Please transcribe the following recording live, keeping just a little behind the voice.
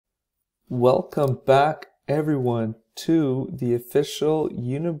Welcome back, everyone, to the official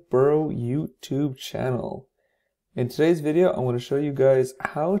Uniburo YouTube channel. In today's video, I want to show you guys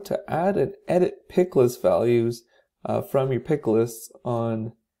how to add and edit picklist values from your pick lists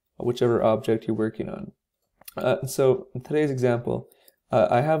on whichever object you're working on. So in today's example,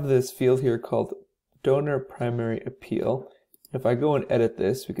 I have this field here called Donor Primary Appeal. If I go and edit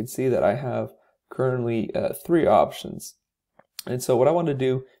this, we can see that I have currently 3 options. And so what I want to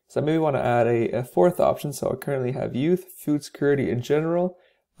do is I maybe want to add a fourth option. So I currently have youth, food security in general,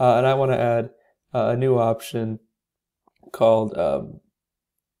 and I want to add a new option called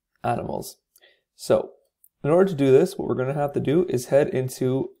animals. So in order to do this, what we're going to have to do is head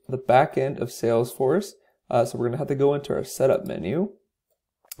into the back end of Salesforce. So we're going to have to go into our setup menu.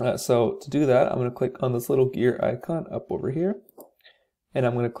 So to do that, I'm going to click on this little gear icon up over here, and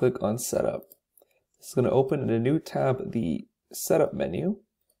I'm going to click on setup. It's going to open in a new tab, the setup menu.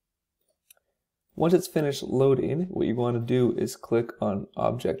 Once it's finished loading, what you want to do is click on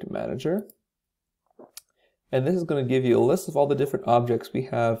Object Manager. And this is going to give you a list of all the different objects we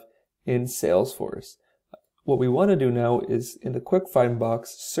have in Salesforce. What we want to do now is, in the quick find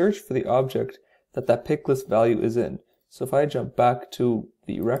box, search for the object that pick list value is in. So if I jump back to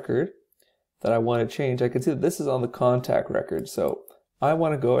the record that I want to change, I can see that this is on the contact record. So I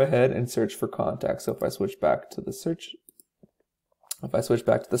want to go ahead and search for contact. So if I switch back to the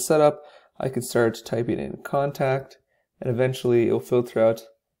setup, I can start typing in contact, and eventually it'll filter out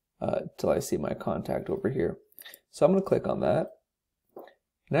till I see my contact over here. So I'm going to click on that.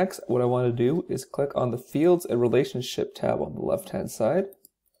 Next, what I want to do is click on the Fields and Relationship tab on the left-hand side.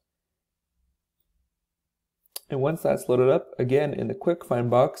 And once that's loaded up, again in the quick find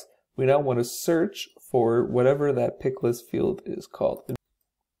box, we now want to search for whatever that pick list field is called.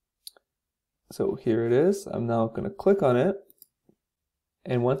 So here it is. I'm now going to click on it.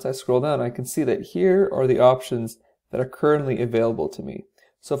 And once I scroll down, I can see that here are the options that are currently available to me.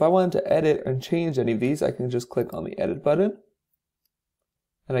 So if I wanted to edit and change any of these, I can just click on the edit button.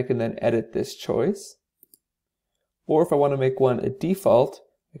 And I can then edit this choice. Or if I want to make one a default,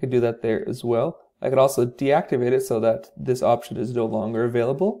 I can do that there as well. I could also deactivate it so that this option is no longer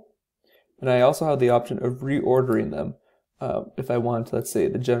available. And I also have the option of reordering them. If I want, let's say,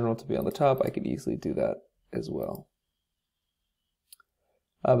 the general to be on the top, I can easily do that as well.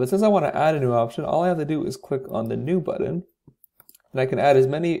 But since I want to add a new option, all I have to do is click on the new button, and I can add as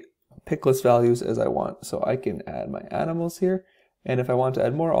many pick list values as I want. So I can add my animals here, and if I want to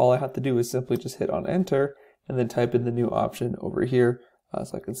add more, all I have to do is simply just hit on enter and then type in the new option over here.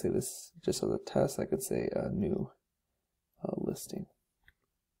 So I can say this just as a test, I could say a new listing.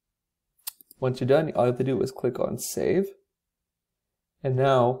 Once you're done, all you have to do is click on save. And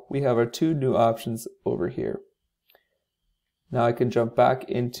now we have our 2 new options over here. Now I can jump back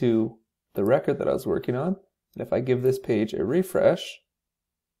into the record that I was working on. And if I give this page a refresh,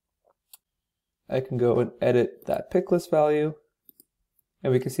 I can go and edit that pick list value.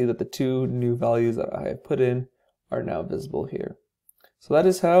 And we can see that the 2 new values that I have put in are now visible here. So that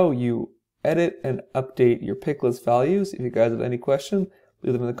is how you edit and update your pick list values. If you guys have any questions,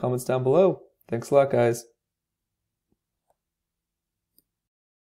 leave them in the comments down below. Thanks a lot, guys.